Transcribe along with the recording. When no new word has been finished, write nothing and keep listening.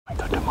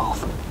good to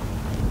move?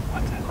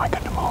 What's that? Am I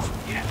good to move?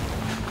 Yeah.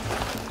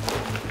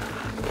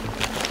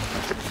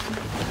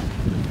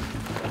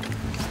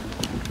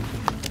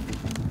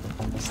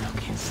 Still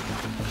can't see.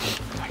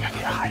 I gotta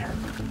get higher.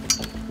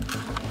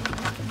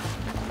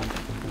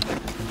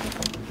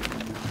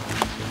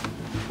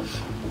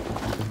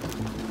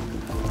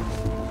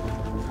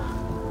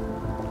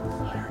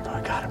 There we go,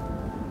 I got him.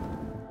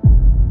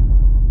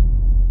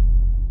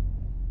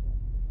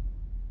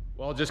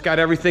 Well, just got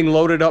everything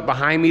loaded up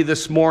behind me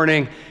this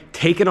morning.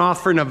 Taking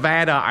off for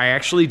Nevada, I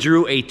actually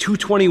drew a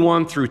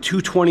 221 through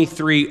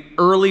 223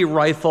 early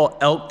rifle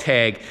elk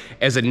tag.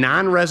 As a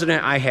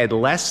non-resident, I had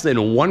less than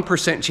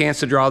 1% chance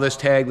to draw this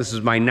tag. This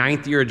is my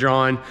 9th year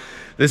drawing.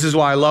 This is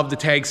why I love the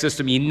tag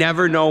system. You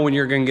never know when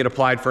you're gonna get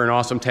applied for an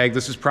awesome tag.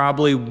 This is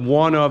probably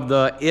one of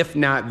the, if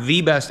not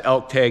the best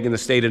elk tag in the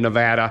state of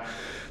Nevada.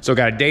 So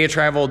got a day of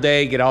travel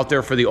today, get out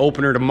there for the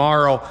opener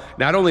tomorrow.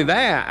 Not only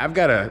that, I've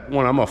got I'm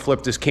gonna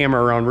flip this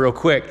camera around real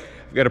quick.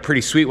 I've got a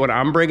pretty sweet one.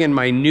 I'm bringing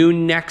my new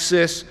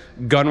Nexus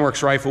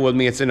Gunwerks rifle with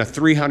me. It's in a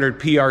 300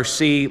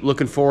 PRC.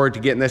 Looking forward to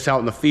getting this out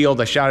in the field.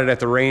 I shot it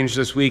at the range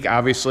this week.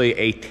 Obviously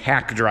a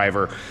tack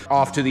driver.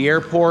 Off to the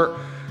airport.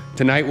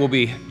 Tonight we'll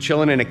be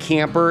chilling in a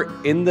camper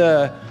in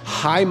the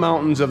high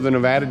mountains of the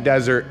Nevada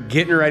desert,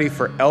 getting ready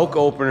for elk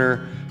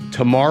opener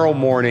tomorrow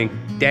morning.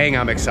 Dang,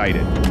 I'm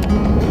excited.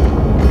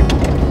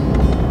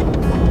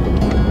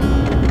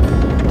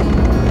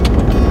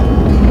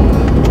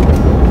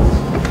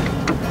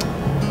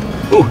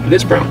 Ooh, it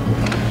is brown.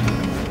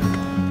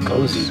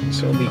 Cozy,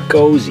 so be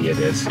cozy it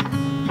is. Hey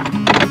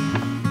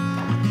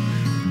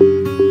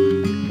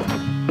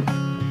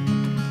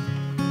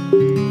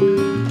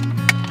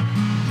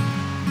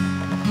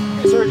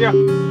Sergio.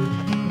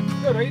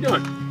 Good, how you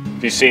doing?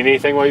 Have you seen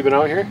anything while you've been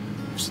out here?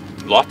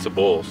 Lots of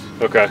bulls.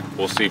 Okay.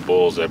 We'll see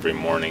bulls every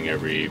morning,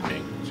 every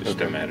evening. It's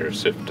just a matter of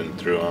sifting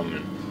through them.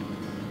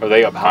 And are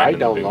they up high,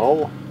 down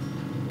low?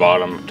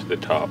 Bottom to the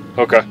top.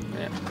 Okay.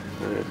 Yeah.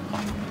 All right.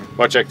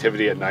 Much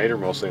activity at night or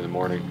mostly in the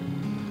morning?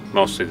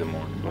 Mostly the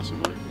morning. Mostly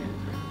the morning.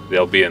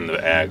 They'll be in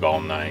the ag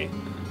all night,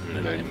 and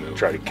then they move.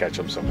 Try to catch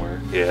them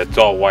somewhere. Yeah, it's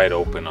all wide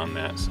open on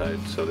that side,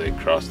 so they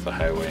cross the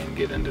highway and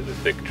get into the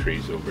thick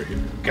trees over here.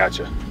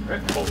 Gotcha.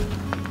 Right.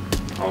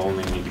 I'll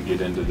only need to get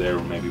into there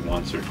maybe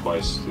once or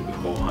twice through the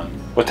whole hunt.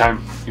 What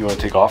time you want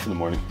to take off in the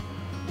morning?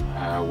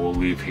 We'll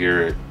leave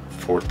here at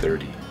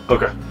 4:30.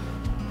 Okay.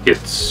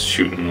 It's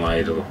shooting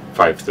light at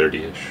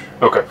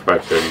 5:30ish. Okay.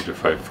 5:30 to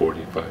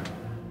 5:45.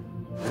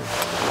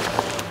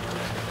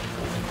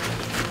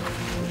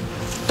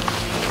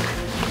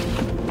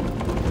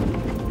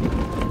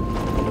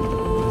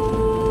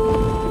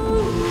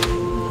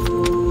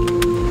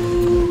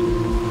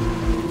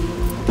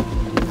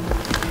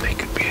 They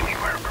could be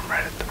anywhere from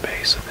right at the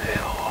base of the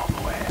hill all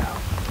the way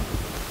out.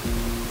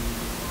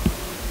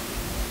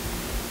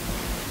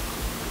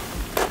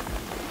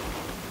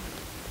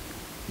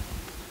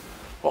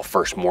 Well,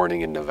 first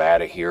morning in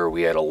Nevada here,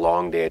 we had a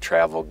long day of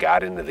travel,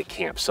 got into the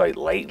campsite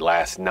late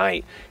last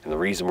night, and the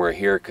reason we're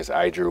here because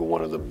I drew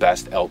one of the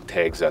best elk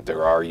tags that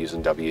there are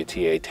using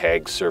WTA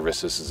TAGS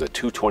service. This is a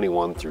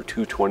 221 through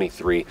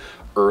 223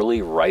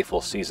 early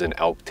rifle season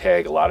elk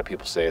tag. A lot of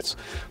people say it's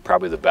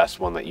probably the best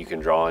one that you can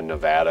draw in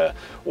Nevada,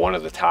 one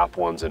of the top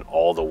ones in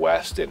all the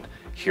West, and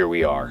here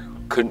we are.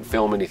 Couldn't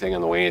film anything on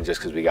the way in just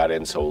because we got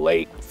in so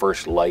late.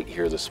 First light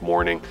here this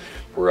morning.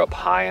 We're up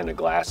high on a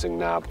glassing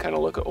knob, kind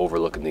of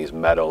overlooking these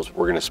meadows.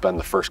 We're gonna spend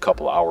the first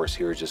couple hours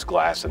here just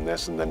glassing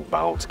this and then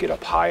bounce, get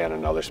up high on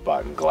another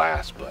spot and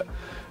glass. But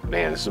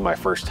man, this is my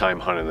first time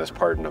hunting this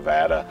part of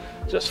Nevada.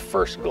 Just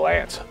first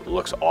glance, it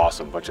looks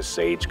awesome. Bunch of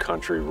sage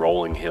country,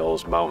 rolling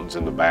hills, mountains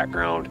in the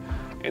background,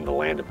 and the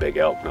land of big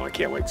elk. Now I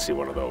can't wait to see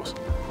one of those.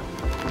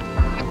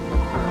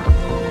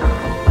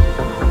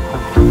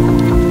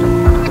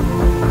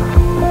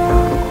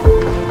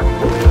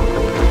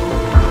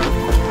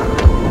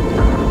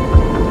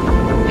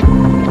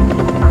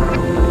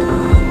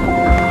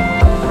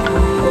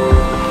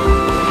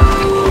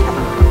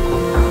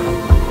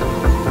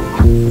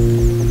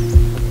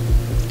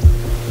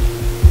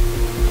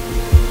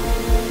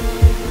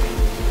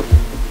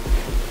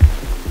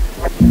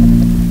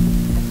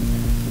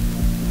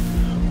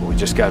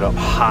 Just got up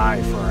high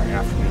for our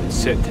afternoon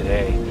sit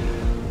today.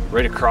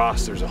 Right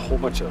across, there's a whole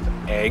bunch of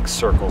ag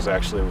circles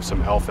actually with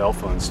some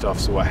alfalfa and stuff.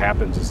 So what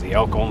happens is the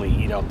elk only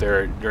eat out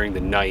there during the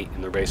night,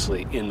 and they're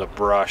basically in the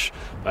brush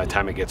by the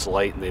time it gets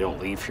light, and they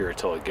don't leave here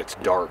until it gets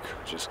dark,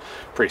 which is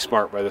pretty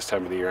smart by this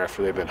time of the year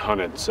after they've been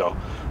hunted. So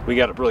we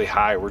got up really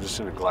high. We're just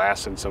gonna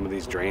glass in some of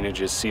these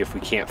drainages, see if we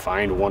can't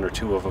find one or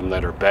two of them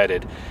that are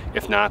bedded.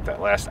 If not,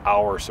 that last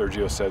hour,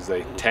 Sergio says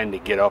they tend to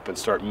get up and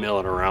start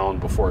milling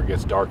around before it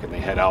gets dark and they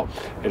head out.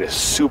 It is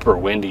super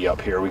windy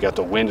up here. We got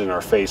the wind in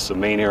our face. The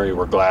main area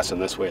we're glassing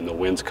this way and the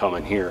wind's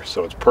coming here,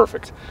 so it's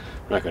perfect.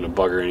 We're not going to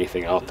bugger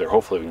anything out there.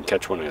 Hopefully we can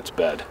catch one in its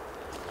bed.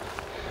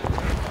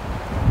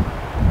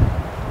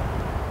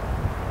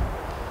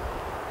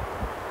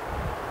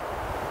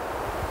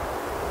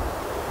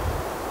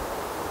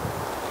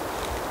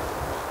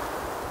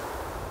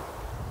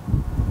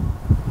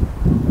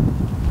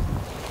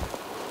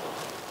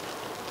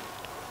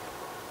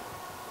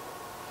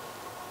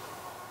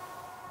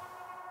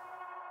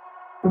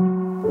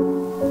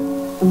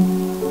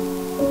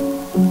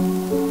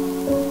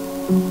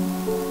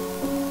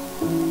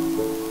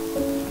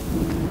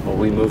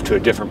 to a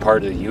different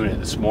part of the unit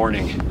this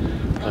morning,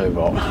 probably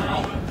about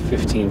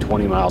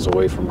 15-20 miles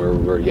away from where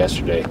we were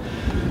yesterday.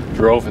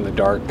 Drove in the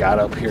dark, got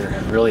up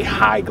here, really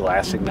high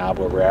glassing knob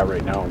where we're at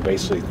right now, and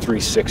basically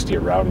 360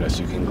 around us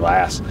you can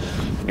glass.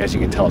 As you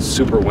can tell, it's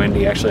super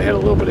windy. Actually had a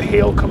little bit of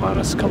hail come on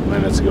us a couple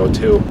minutes ago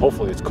too.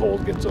 Hopefully it's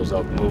cold, gets those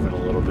up moving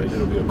a little bit.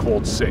 It'll be a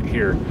cold sit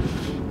here,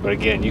 but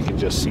again, you can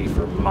just see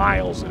for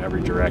miles in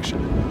every direction.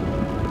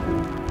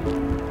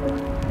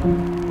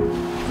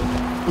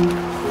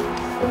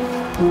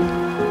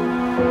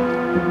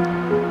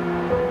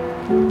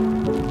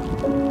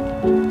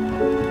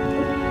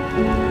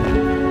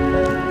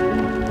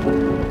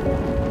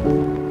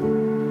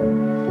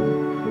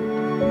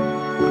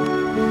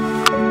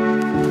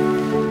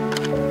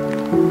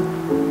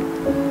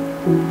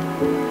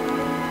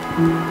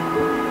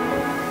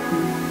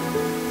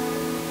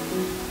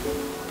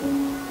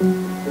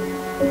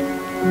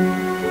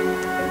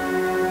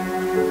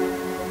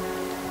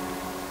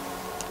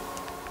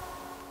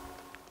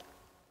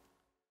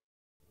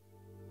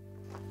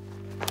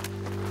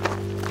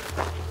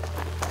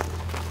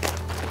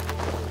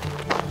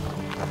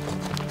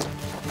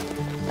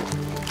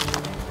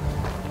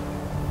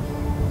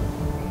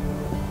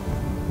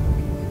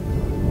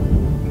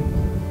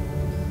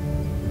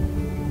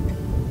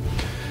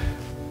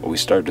 We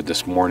started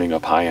this morning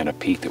up high on a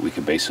peak that we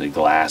could basically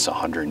glass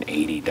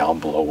 180 down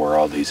below where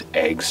all these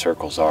egg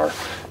circles are,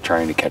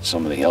 trying to catch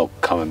some of the elk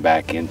coming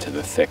back into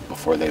the thick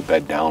before they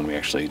bed down. We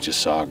actually just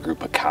saw a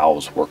group of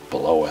cows work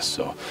below us,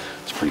 so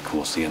it's pretty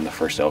cool seeing the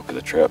first elk of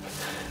the trip.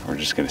 We're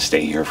just going to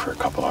stay here for a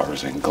couple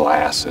hours and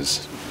glass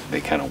as they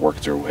kind of work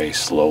their way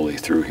slowly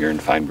through here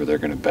and find where they're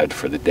going to bed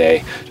for the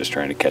day, just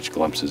trying to catch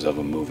glimpses of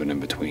them moving in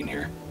between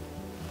here.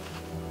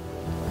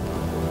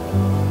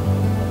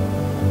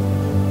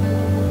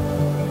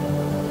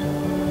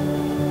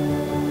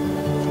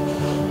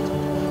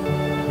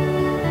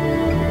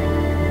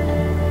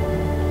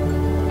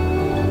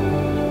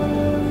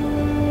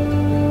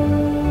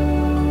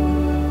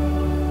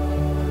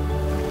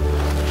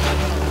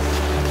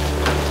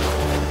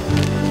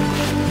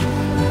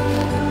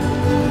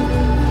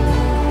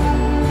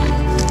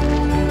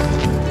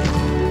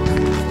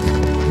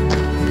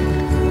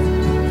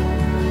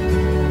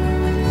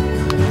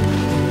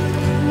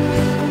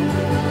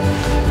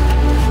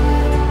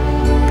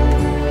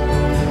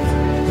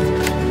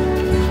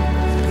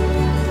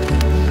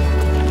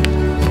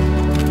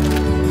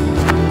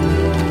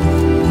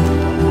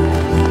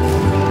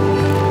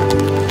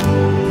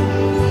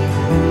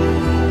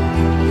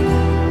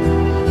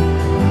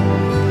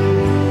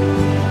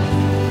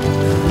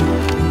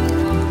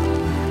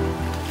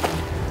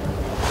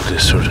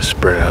 Sort of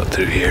spread out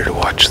through here to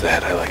watch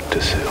that. I like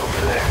to sit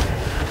over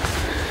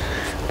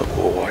there, but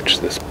we'll watch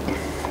this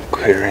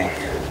clearing,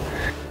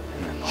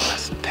 and then the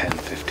last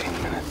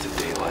 10-15 minutes of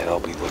daylight I'll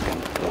be looking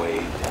way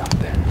down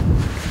there.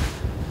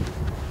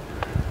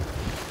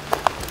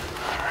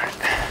 Alright.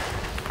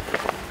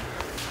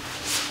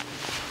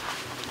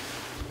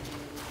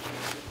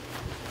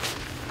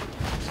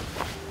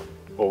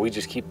 Well, we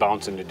just keep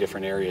bouncing to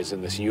different areas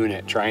in this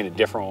unit, trying a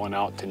different one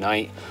out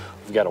tonight.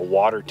 We've got a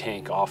water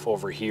tank off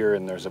over here,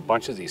 and there's a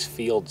bunch of these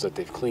fields that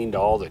they've cleaned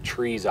all the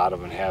trees out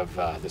of and have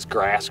this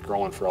grass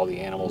growing for all the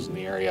animals in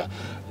the area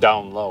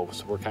down low.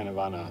 So we're kind of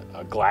on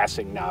a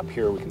glassing knob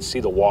here. We can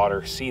see the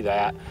water, see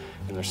that,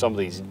 and there's some of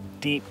these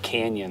deep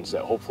canyons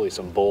that hopefully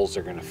some bulls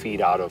are going to feed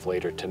out of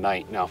later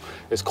tonight. Now,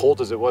 as cold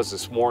as it was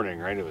this morning,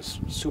 right, it was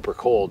super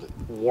cold. It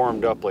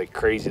warmed up like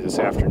crazy this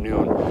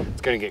afternoon.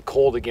 It's going to get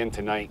cold again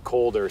tonight,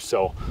 colder,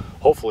 so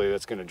hopefully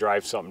that's going to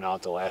drive something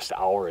out the last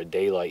hour of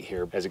daylight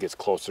here as it gets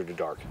closer to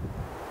dark.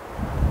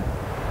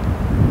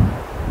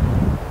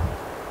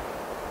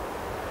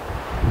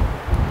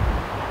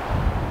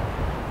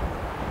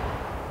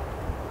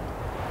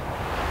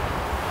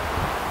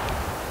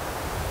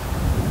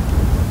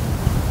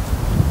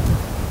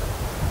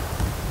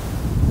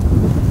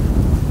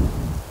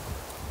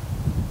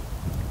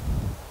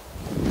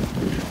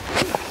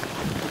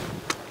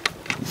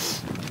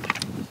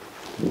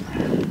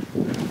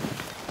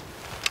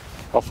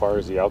 How far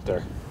is he out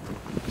there?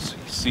 So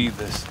you see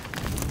this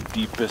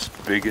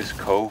deepest, biggest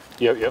cove?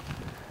 Yep.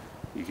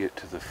 You get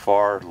to the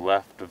far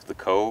left of the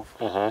cove,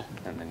 Uh-huh.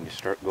 and then you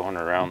start going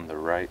around the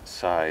right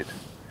side,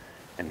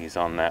 and he's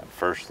on that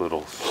first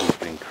little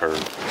swooping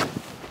curve.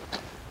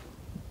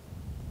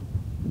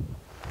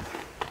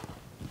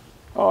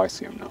 Oh, I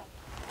see him now.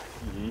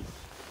 Mm-hmm. You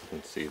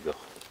can see the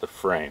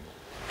frame.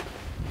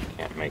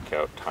 Can't make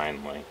out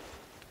tine length.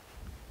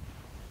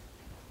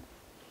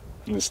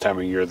 This time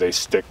of year they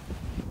stick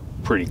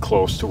pretty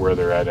close to where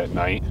they're at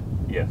night.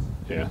 Yes.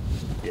 Yeah.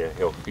 Yeah,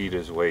 he'll feed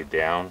his way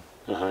down,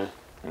 Uh-huh.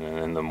 and then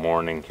in the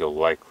morning he'll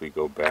likely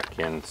go back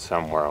in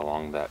somewhere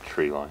along that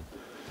tree line.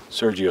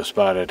 Sergio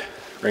spotted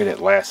right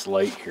at last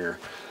light here.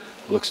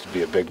 Looks to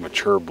be a big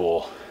mature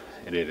bull,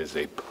 and it is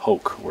a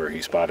poke where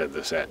he spotted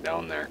this at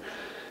down there.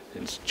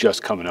 It's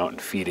just coming out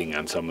and feeding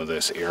on some of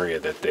this area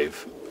that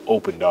they've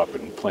opened up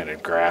and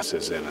planted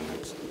grasses in, and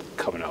it's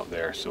coming out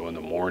there. So in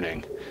the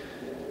morning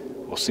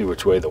we'll see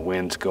which way the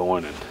wind's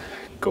going and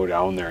go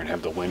down there and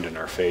have the wind in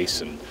our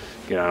face and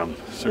get on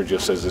them. Sergio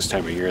says this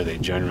time of year they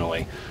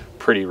generally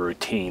pretty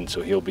routine,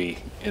 so he'll be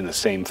in the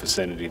same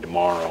vicinity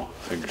tomorrow.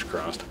 Fingers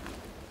crossed.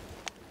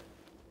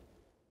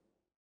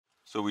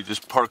 So we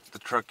just parked the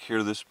truck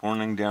here this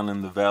morning down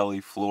in the valley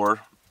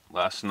floor.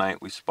 Last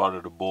night we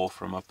spotted a bull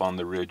from up on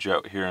the ridge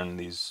out here in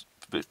these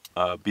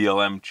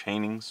BLM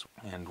chainings,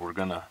 and we're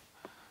gonna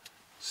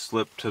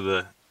slip to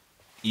the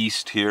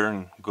east here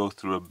and go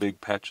through a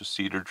big patch of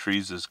cedar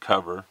trees as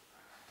cover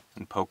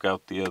and poke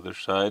out the other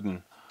side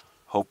and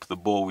hope the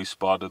bull we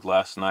spotted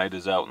last night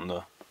is out in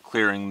the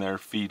clearing there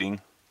feeding.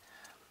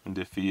 And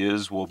if he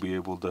is, we'll be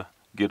able to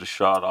get a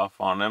shot off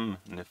on him,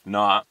 and if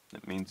not,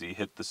 it means he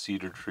hit the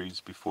cedar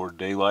trees before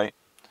daylight,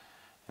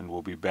 and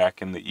we'll be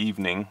back in the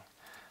evening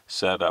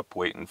set up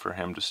waiting for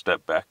him to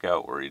step back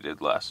out where he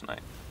did last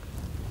night.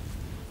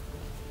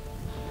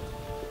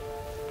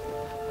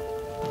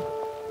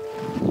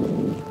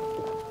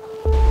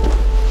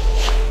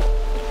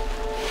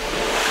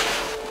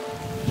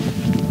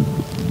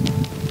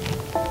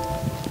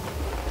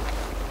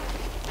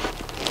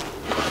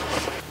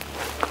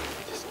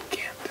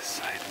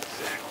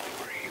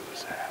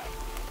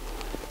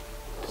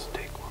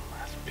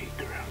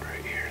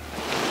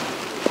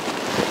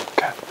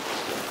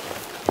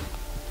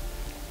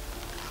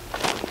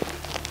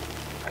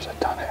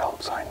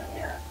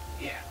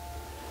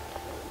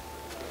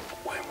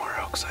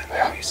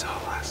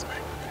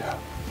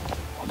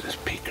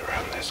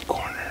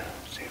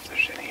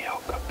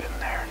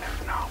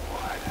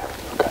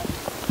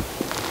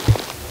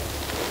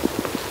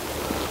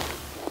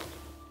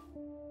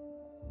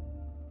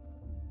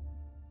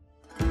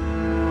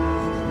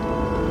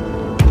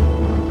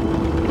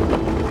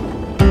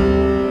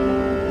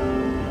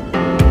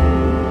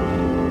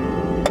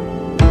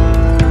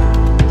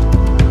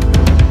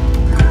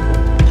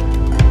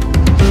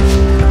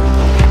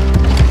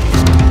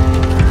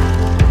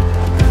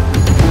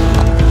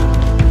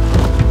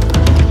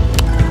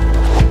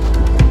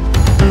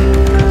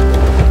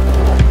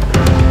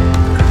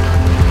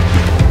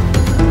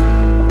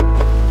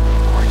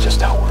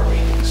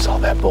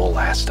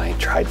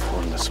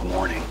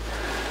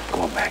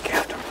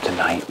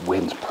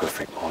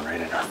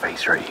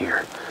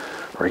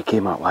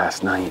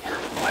 Last night,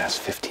 the last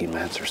 15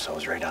 minutes or so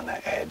is right on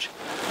that edge.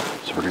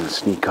 So we're gonna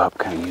sneak up,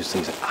 kind of use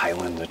these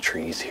islands of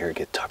trees here,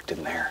 get tucked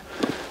in there.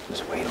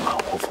 Just wait him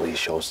out, hopefully he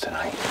shows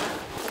tonight.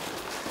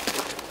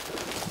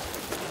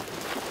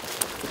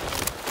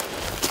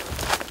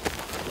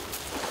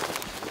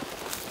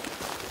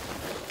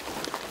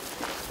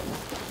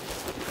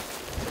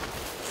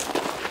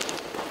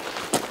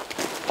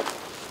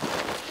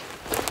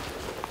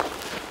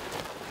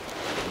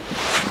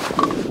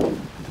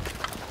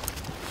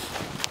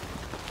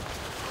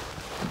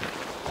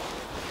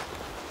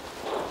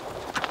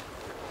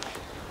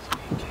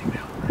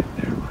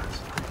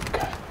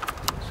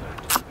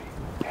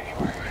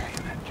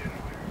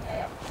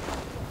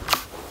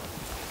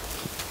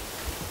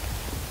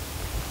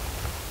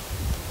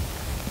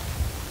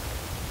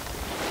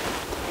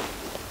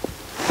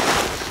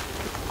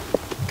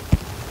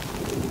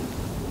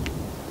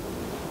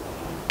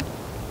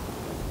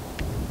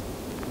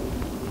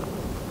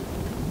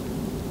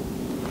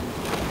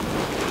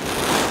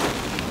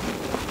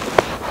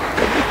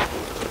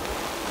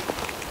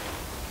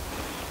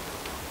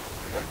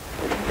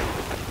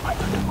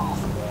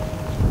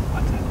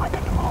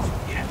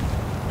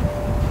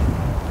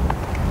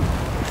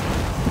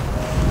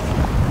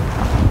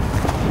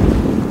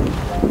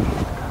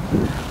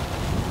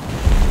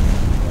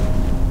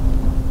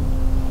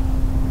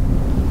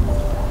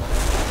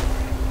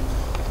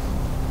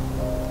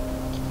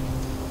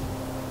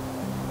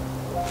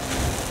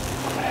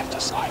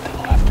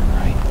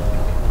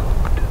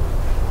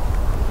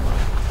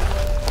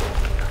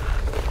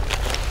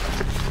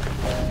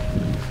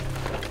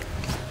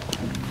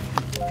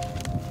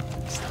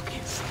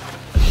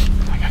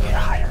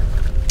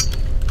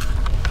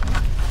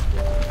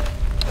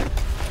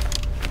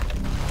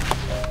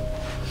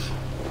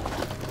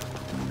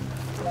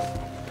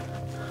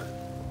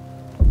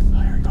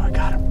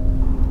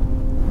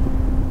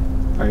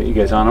 You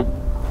guys on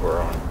him?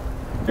 We're on.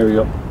 Here we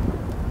go.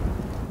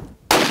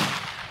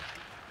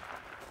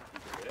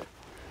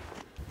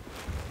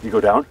 You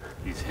go down?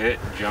 He's hit,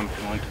 jumped,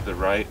 and went to the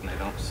right, and I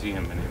don't see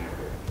him anymore.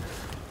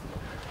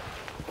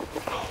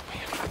 Oh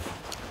man.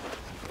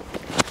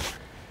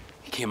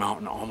 He came out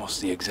in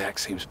almost the exact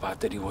same spot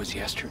that he was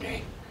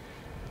yesterday.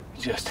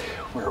 Just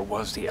where it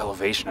was the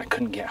elevation, I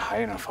couldn't get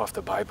high enough off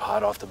the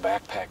bipod, off the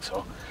backpack,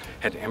 so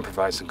had to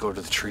improvise and go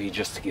to the tree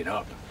just to get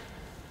up.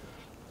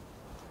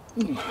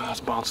 I was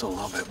bouncing a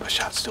little bit, but the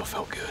shot still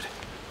felt good.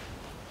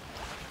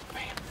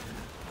 Man.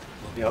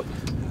 Yep.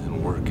 And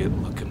then work it,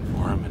 looking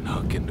for him, and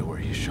hook into where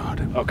you shot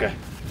him. Okay.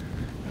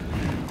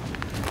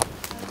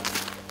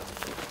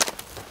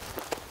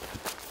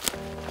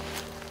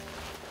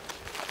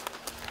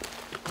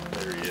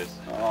 There he is.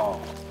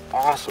 Oh,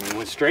 awesome. He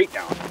went straight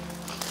down.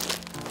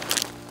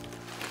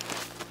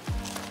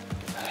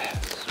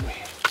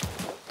 Sweet.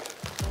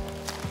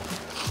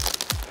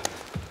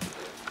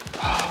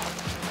 Oh.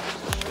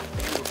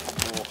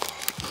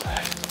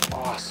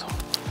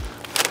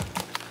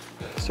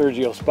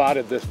 Sergio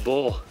spotted this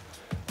bull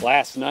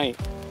last night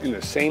in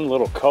the same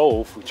little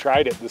cove. We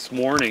tried it this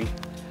morning,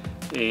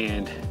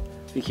 and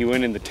I think he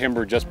went in the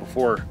timber just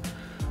before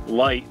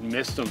light and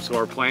missed him, so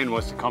our plan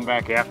was to come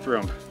back after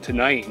him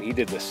tonight, and he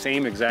did the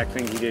same exact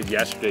thing he did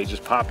yesterday,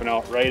 just popping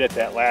out right at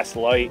that last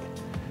light.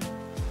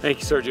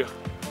 Thank you, Sergio.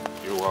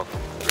 You're welcome.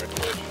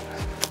 Congratulations.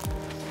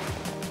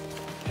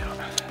 Yeah,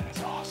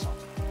 that's awesome.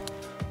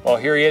 Well,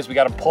 here he is. We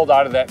got him pulled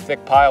out of that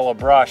thick pile of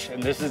brush,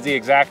 and this is the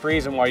exact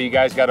reason why you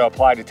guys got to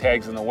apply to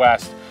tags in the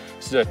West.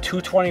 This is a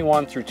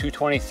 221 through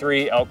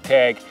 223 elk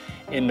tag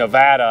in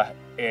Nevada,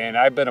 and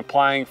I've been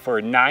applying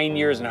for 9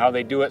 years in how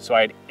they do it, so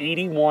I had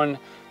 81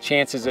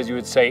 chances, as you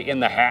would say, in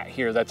the hat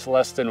here. That's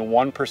less than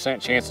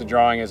 1% chance of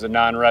drawing as a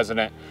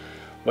non-resident,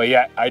 but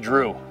yet I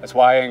drew. That's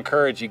why I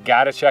encourage you,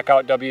 gotta check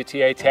out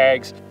WTA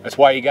tags. That's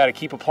why you gotta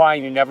keep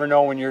applying. You never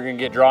know when you're gonna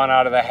get drawn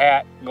out of the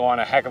hat, go on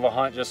a heck of a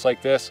hunt just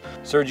like this.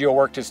 Sergio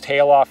worked his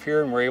tail off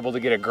here, and we're able to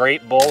get a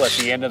great bull at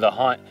the end of the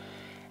hunt.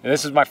 And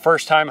this is my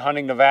first time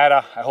hunting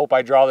Nevada. I hope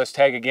I draw this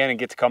tag again and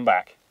get to come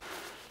back.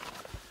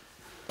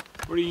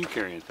 What are you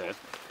carrying, Thad?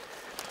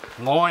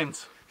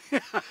 Loins.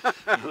 Look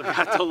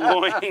at the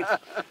loins.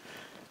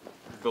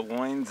 The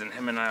loins, and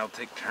him and I will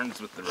take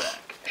turns with the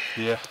rack.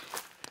 Yeah.